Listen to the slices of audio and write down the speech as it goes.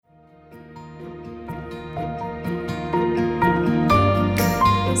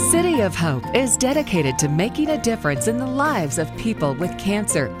City of Hope is dedicated to making a difference in the lives of people with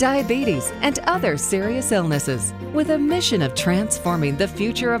cancer, diabetes, and other serious illnesses, with a mission of transforming the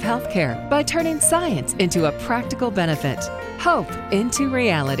future of healthcare by turning science into a practical benefit. Hope into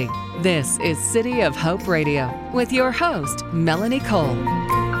reality. This is City of Hope Radio with your host, Melanie Cole.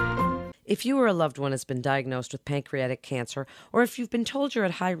 If you or a loved one has been diagnosed with pancreatic cancer, or if you've been told you're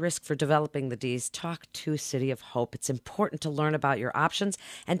at high risk for developing the disease, talk to City of Hope. It's important to learn about your options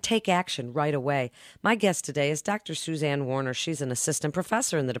and take action right away. My guest today is Dr. Suzanne Warner. She's an assistant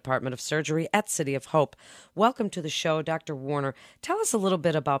professor in the Department of Surgery at City of Hope. Welcome to the show, Dr. Warner. Tell us a little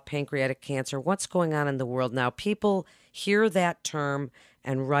bit about pancreatic cancer. What's going on in the world now? People hear that term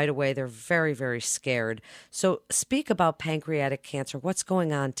and right away they're very, very scared. So speak about pancreatic cancer. What's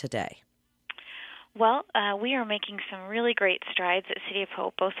going on today? Well, we are making some really great strides at City of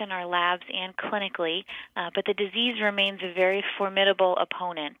Hope, both in our labs and clinically, but the disease remains a very formidable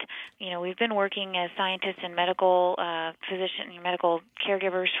opponent. You know, we've been working as scientists and medical medical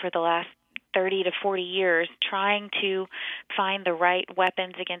caregivers for the last 30 to 40 years trying to find the right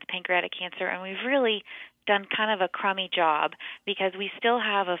weapons against pancreatic cancer, and we've really done kind of a crummy job because we still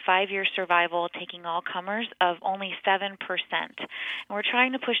have a 5-year survival taking all comers of only 7%. And we're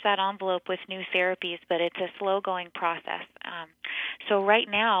trying to push that envelope with new therapies, but it's a slow-going process. So right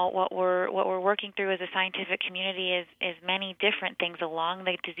now, what we're working through as a scientific community is many different things along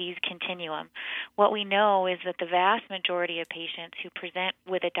the disease continuum. What we know is that the vast majority of patients who present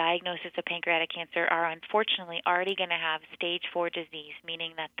with a diagnosis of pancreatic cancer are unfortunately already going to have stage 4 disease,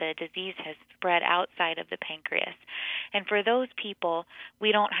 meaning that the disease has spread outside of the pancreas. And for those people,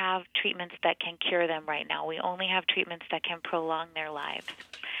 we don't have treatments that can cure them right now. We only have treatments that can prolong their lives.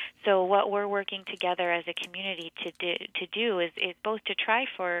 So what we're working together as a community to do is both to try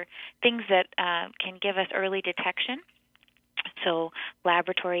for things that can give us early detection, so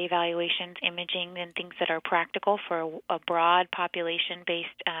laboratory evaluations, imaging, and things that are practical for a broad population-based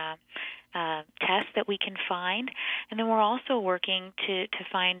tests that we can find. And then we're also working to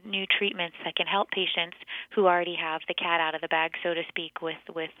find new treatments that can help patients who already have the cat out of the bag, so to speak, with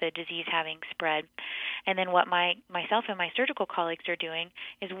the disease having spread. And then what myself and my surgical colleagues are doing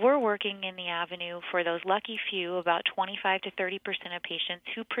is we're working in the avenue for those lucky few, about 25 to 30% of patients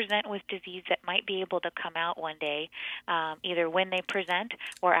who present with disease that might be able to come out one day, either when they present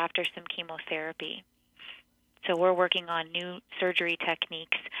or after some chemotherapy. So we're working on new surgery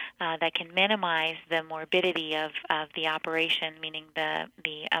techniques that can minimize the morbidity of the operation, meaning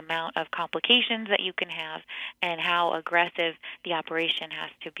the amount of complications that you can have and how aggressive the operation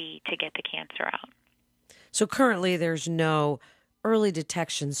has to be to get the cancer out. So currently there's no early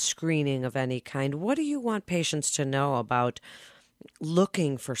detection screening of any kind. What do you want patients to know about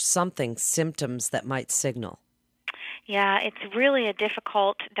looking for symptoms that might signal? Yeah, it's really a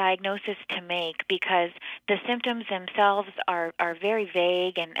difficult diagnosis to make because the symptoms themselves are very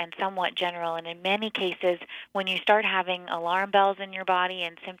vague and somewhat general. And in many cases, when you start having alarm bells in your body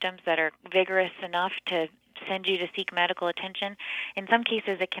and symptoms that are vigorous enough to send you to seek medical attention, in some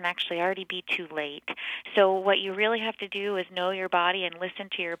cases it can actually already be too late. So what you really have to do is know your body and listen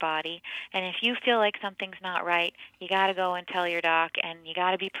to your body. And if you feel like something's not right, you got to go and tell your doc, and you got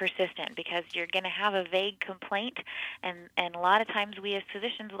to be persistent because you're going to have a vague complaint. And a lot of times we as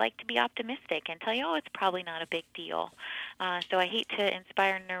physicians like to be optimistic and tell you, oh, it's probably not a big deal. So I hate to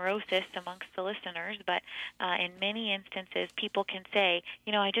inspire neurosis amongst the listeners, but in many instances people can say,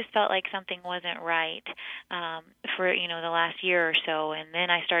 I just felt like something wasn't right for the last year or so, and then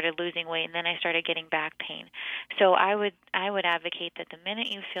I started losing weight, and then I started getting back pain. So I would advocate that the minute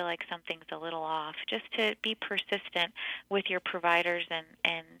you feel like something's a little off, just to be persistent with your providers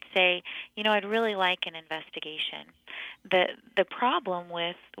and say, I'd really like an investigation. The problem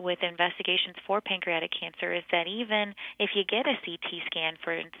with investigations for pancreatic cancer is that even if you get a CT scan,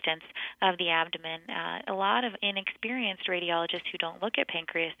 for instance, of the abdomen, a lot of inexperienced radiologists who don't look at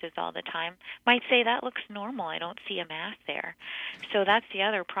pancreases all the time might say that looks normal. I don't see a mass there. So that's the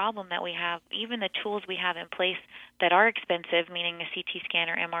other problem that we have. Even the tools we have in place that are expensive, meaning a CT scan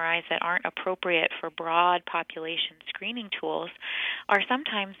or MRIs that aren't appropriate for broad population screening tools, are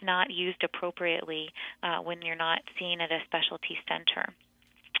sometimes not used appropriately when you're not seen at a specialty center.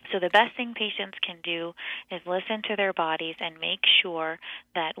 So the best thing patients can do is listen to their bodies and make sure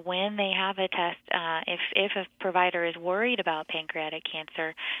that when they have a test, if a provider is worried about pancreatic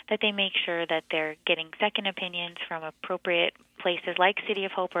cancer, that they make sure that they're getting second opinions from appropriate places like City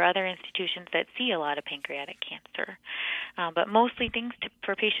of Hope or other institutions that see a lot of pancreatic cancer. But mostly things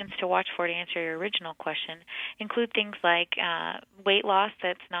for patients to watch for, to answer your original question, include things like weight loss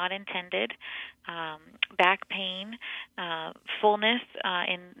that's not intended, back pain, fullness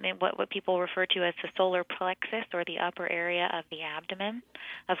in what people refer to as the solar plexus or the upper area of the abdomen.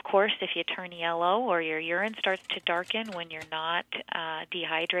 Of course, if you turn yellow or your urine starts to darken when you're not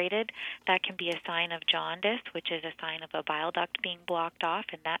dehydrated, that can be a sign of jaundice, which is a sign of a bile duct being blocked off,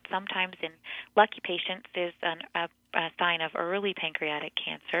 and that sometimes in lucky patients is a sign of early pancreatic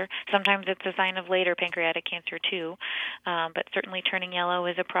cancer. Sometimes it's a sign of later pancreatic cancer too, but certainly turning yellow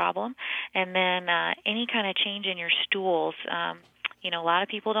is a problem. And then any kind of change in your stools. A lot of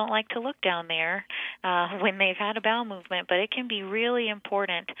people don't like to look down there when they've had a bowel movement, but it can be really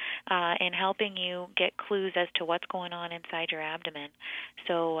important in helping you get clues as to what's going on inside your abdomen.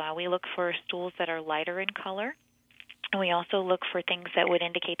 So we look for stools that are lighter in color. And we also look for things that would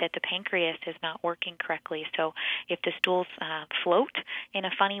indicate that the pancreas is not working correctly. So if the stools float in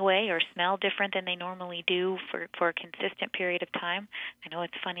a funny way or smell different than they normally do for a consistent period of time, I know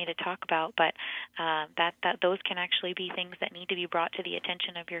it's funny to talk about, but those can actually be things that need to be brought to the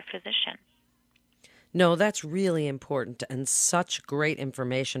attention of your physician. No, that's really important and such great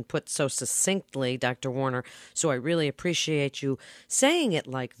information put so succinctly, Dr. Warner. So I really appreciate you saying it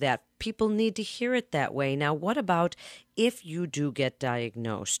like that. People need to hear it that way. Now, what about if you do get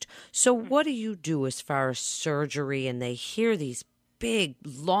diagnosed? So what do you do as far as surgery and they hear these big,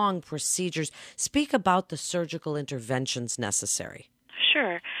 long procedures? Speak about the surgical interventions necessary.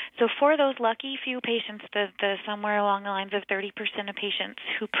 Sure. So for those lucky few patients, the somewhere along the lines of 30% of patients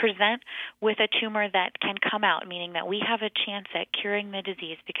who present with a tumor that can come out, meaning that we have a chance at curing the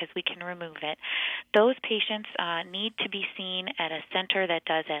disease because we can remove it, those patients need to be seen at a center that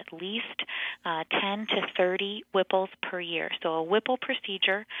does at least 10 to 30 Whipples per year. So a Whipple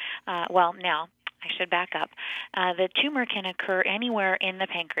procedure, now, I should back up. The tumor can occur anywhere in the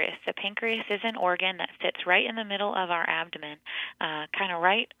pancreas. The pancreas is an organ that sits right in the middle of our abdomen, kind of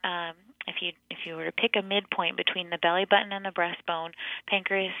right. If you were to pick a midpoint between the belly button and the breastbone,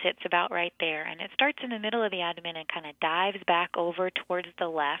 pancreas sits about right there, and it starts in the middle of the abdomen and kind of dives back over towards the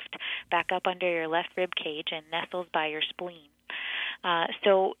left, back up under your left rib cage, and nestles by your spleen.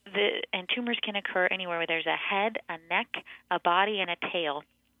 And tumors can occur anywhere where there's a head, a neck, a body, and a tail.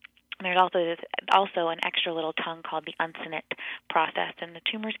 There's also an extra little tongue called the uncinate process, and the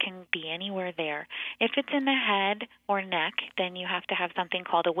tumors can be anywhere there. If it's in the head or neck, then you have to have something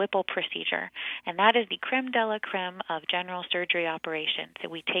called a Whipple procedure, and that is the creme de la creme of general surgery operations. So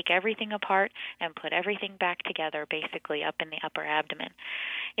we take everything apart and put everything back together, basically up in the upper abdomen.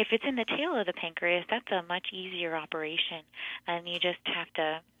 If it's in the tail of the pancreas, that's a much easier operation, and you just have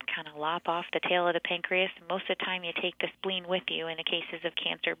to kind of lop off the tail of the pancreas. Most of the time you take the spleen with you in the cases of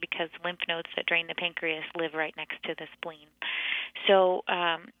cancer because lymph nodes that drain the pancreas live right next to the spleen. So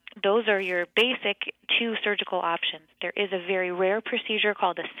those are your basic two surgical options. There is a very rare procedure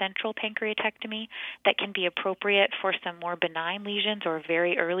called a central pancreatectomy that can be appropriate for some more benign lesions or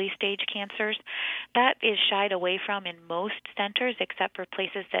very early stage cancers. That is shied away from in most centers except for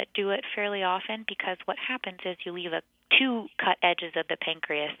places that do it fairly often, because what happens is you leave two cut edges of the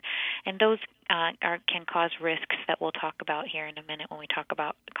pancreas, and those can cause risks that we'll talk about here in a minute when we talk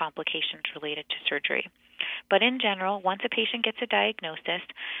about complications related to surgery. But in general, once a patient gets a diagnosis,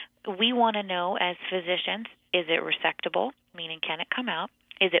 we want to know as physicians, is it resectable, meaning can it come out?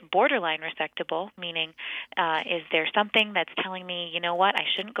 Is it borderline resectable, meaning is there something that's telling me, you know what, I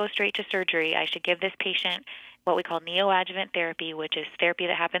shouldn't go straight to surgery. I should give this patient what we call neoadjuvant therapy, which is therapy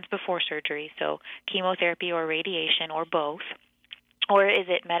that happens before surgery, so chemotherapy or radiation or both. Or is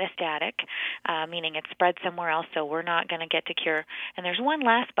it metastatic, meaning it's spread somewhere else, so we're not going to get to cure? And there's one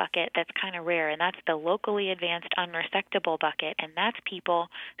last bucket that's kind of rare, and that's the locally advanced unresectable bucket, and that's people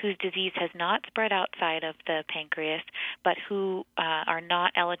whose disease has not spread outside of the pancreas, but who are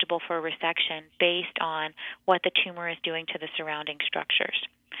not eligible for resection based on what the tumor is doing to the surrounding structures.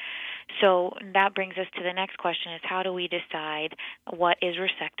 So that brings us to the next question, is how do we decide what is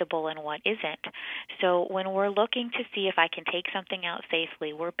resectable and what isn't? So when we're looking to see if I can take something out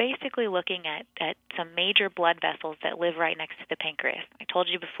safely, we're basically looking at some major blood vessels that live right next to the pancreas. I told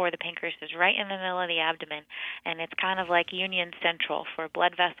you before, the pancreas is right in the middle of the abdomen, and it's kind of like Union Central for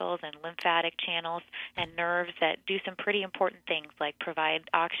blood vessels and lymphatic channels and nerves that do some pretty important things, like provide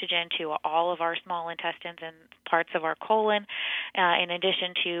oxygen to all of our small intestines and parts of our colon, in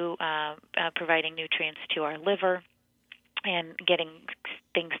addition to providing nutrients to our liver and getting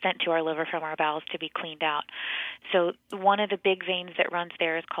things sent to our liver from our bowels to be cleaned out. So one of the big veins that runs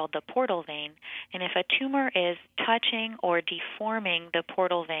there is called the portal vein. And if a tumor is touching or deforming the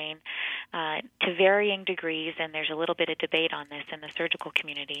portal vein to varying degrees, and there's a little bit of debate on this in the surgical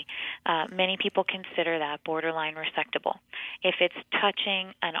community, many people consider that borderline resectable. If it's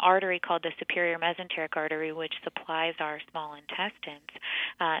touching an artery called the superior mesenteric artery, which supplies our small intestines,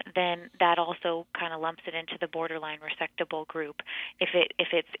 then that also kind of lumps it into the borderline resectable group. If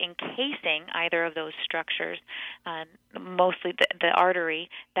it's encasing either of those structures, mostly the artery,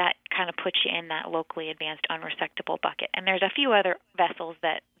 that kind of puts you in that locally advanced unresectable bucket. And there's a few other vessels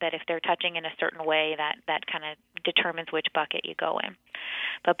that if they're touching in a certain way, that kind of determines which bucket you go in.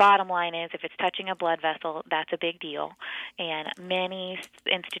 But bottom line is, if it's touching a blood vessel, that's a big deal. And many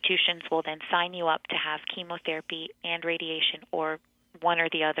institutions will then sign you up to have chemotherapy and radiation, or one or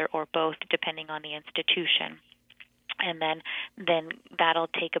the other, or both, depending on the institution. And then that'll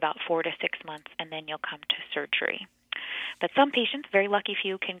take about 4 to 6 months, and then you'll come to surgery. But some patients, very lucky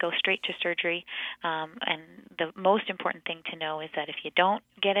few, can go straight to surgery. And the most important thing to know is that if you don't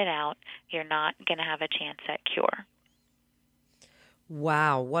get it out, you're not going to have a chance at cure.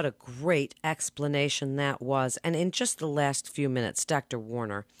 Wow, what a great explanation that was. And in just the last few minutes, Dr.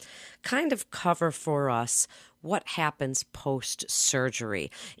 Warner, kind of cover for us what happens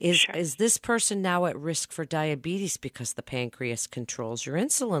post-surgery. Is this person now at risk for diabetes because the pancreas controls your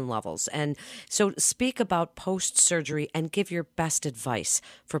insulin levels? And so speak about post-surgery and give your best advice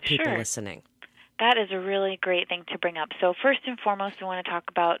for people listening. That is a really great thing to bring up. So first and foremost, I want to talk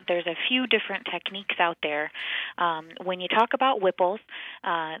about, there's a few different techniques out there. When you talk about Whipples,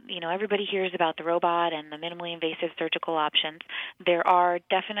 everybody hears about the robot and the minimally invasive surgical options. There are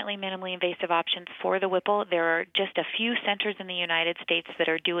definitely minimally invasive options for the Whipple. There are just a few centers in the United States that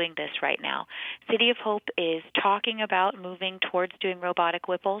are doing this right now. City of Hope is talking about moving towards doing robotic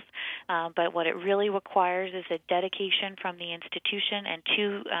Whipples, but what it really requires is a dedication from the institution and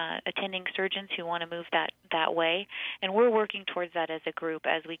 2 attending surgeons who want to move that way, and we're working towards that as a group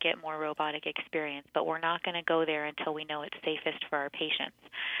as we get more robotic experience, but we're not going to go there until we know it's safest for our patients.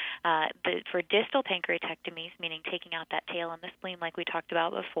 For distal pancreatectomies, meaning taking out that tail and the spleen like we talked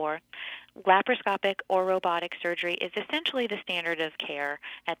about before, laparoscopic or robotic surgery is essentially the standard of care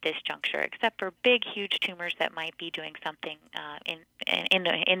at this juncture, except for big, huge tumors that might be doing something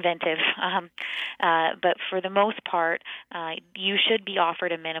inventive. But for the most part, you should be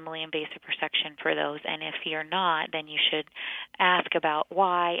offered a minimally invasive resection for those, and if you're not, then you should ask about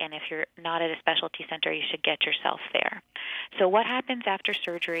why, and if you're not at a specialty center, you should get yourself there. So what happens after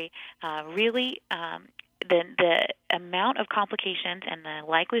surgery, the amount of complications and the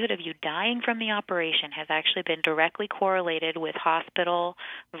likelihood of you dying from the operation has actually been directly correlated with hospital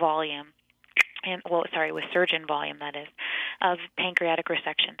volume, with surgeon volume, that is, of pancreatic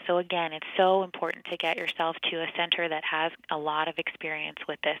resection. So again, it's so important to get yourself to a center that has a lot of experience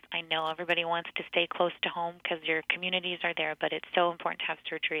with this. I know everybody wants to stay close to home because your communities are there, but it's so important to have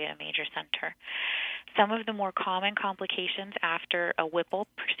surgery at a major center. Some of the more common complications after a Whipple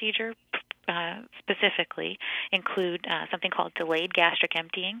procedure specifically include something called delayed gastric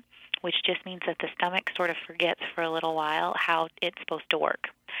emptying, which just means that the stomach sort of forgets for a little while how it's supposed to work.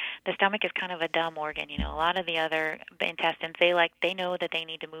 The stomach is kind of a dumb organ. A lot of the other intestines, they know that they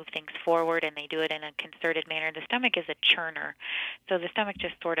need to move things forward, and they do it in a concerted manner. The stomach is a churner, so the stomach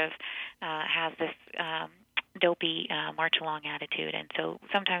just sort of has this dopey march-along attitude. And so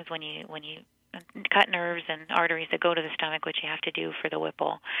sometimes when you cut nerves and arteries that go to the stomach, which you have to do for the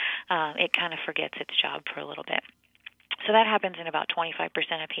Whipple, it kind of forgets its job for a little bit. So that happens in about 25%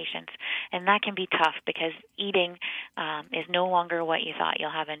 of patients, and that can be tough because eating is no longer what you thought. You'll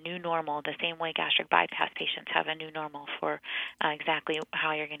have a new normal, the same way gastric bypass patients have a new normal for exactly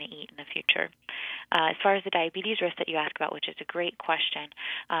how you're going to eat in the future. As far as the diabetes risk that you asked about, which is a great question,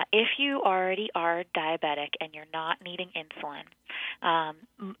 if you already are diabetic and you're not needing insulin,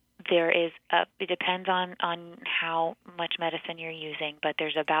 it depends on how much medicine you're using, but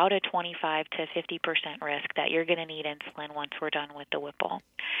there's about a 25 to 50% risk that you're going to need insulin once we're done with the Whipple.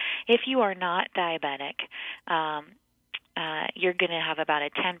 If you are not diabetic, you're going to have about a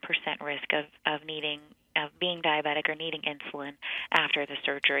 10% risk of being diabetic or needing insulin after the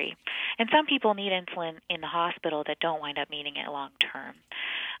surgery. And some people need insulin in the hospital that don't wind up needing it long term.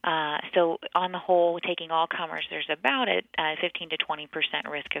 So on the whole, taking all comers, there's about a 15 to 20%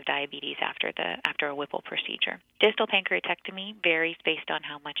 risk of diabetes after a Whipple procedure. Distal pancreatectomy varies based on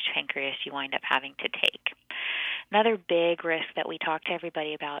how much pancreas you wind up having to take. Another big risk that we talk to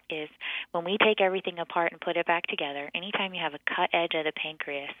everybody about is when we take everything apart and put it back together, anytime you have a cut edge of the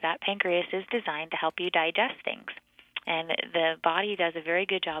pancreas, that pancreas is designed to help you digest things. And the body does a very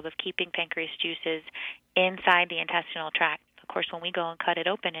good job of keeping pancreas juices inside the intestinal tract. Of course, when we go and cut it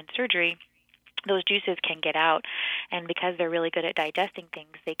open in surgery, those juices can get out, and because they're really good at digesting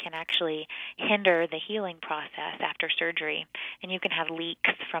things, they can actually hinder the healing process after surgery, and you can have leaks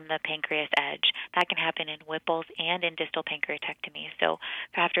from the pancreas edge. That can happen in Whipples and in distal pancreatectomy. So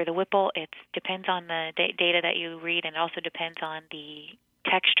after the Whipple, it depends on the data that you read, and it also depends on the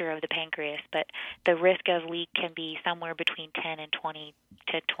texture of the pancreas, but the risk of leak can be somewhere between 10 and 20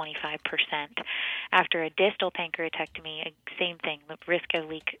 to 25%. After a distal pancreatectomy, same thing. The risk of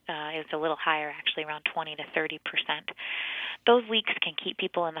leak is a little higher, actually around 20 to 30%. Those leaks can keep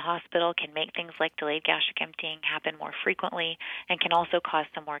people in the hospital, can make things like delayed gastric emptying happen more frequently, and can also cause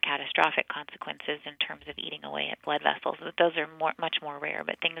some more catastrophic consequences in terms of eating away at blood vessels. Those are much more rare,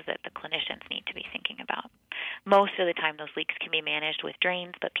 but things that the clinicians need to be thinking about. Most of the time, those leaks can be managed with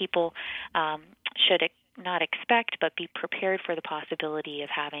drains, but people should not expect, but be prepared for the possibility of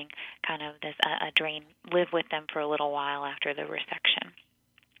having kind of this a drain live with them for a little while after the resection.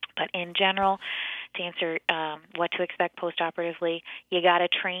 But in general, to answer what to expect postoperatively, you got to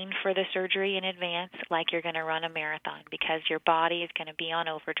train for the surgery in advance like you're going to run a marathon, because your body is going to be on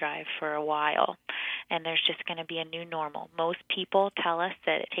overdrive for a while, and there's just going to be a new normal. Most people tell us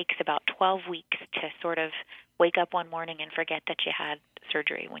that it takes about 12 weeks to sort of wake up one morning and forget that you had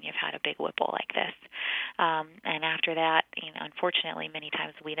surgery when you've had a big Whipple like this. And after that, unfortunately, many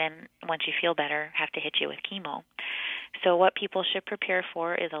times we then, once you feel better, have to hit you with chemo. So what people should prepare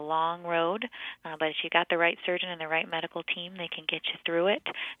for is a long road, but if you got the right surgeon and the right medical team, they can get you through it.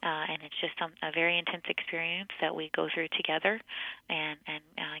 And it's just a very intense experience that we go through together and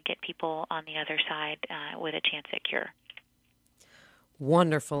get people on the other side with a chance at cure.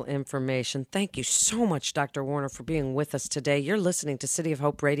 Wonderful information. Thank you so much, Dr. Warner, for being with us today. You're listening to City of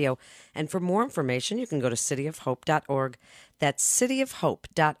Hope Radio, and for more information, you can go to cityofhope.org. That's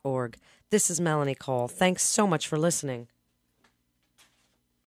cityofhope.org. This is Melanie Cole. Thanks so much for listening.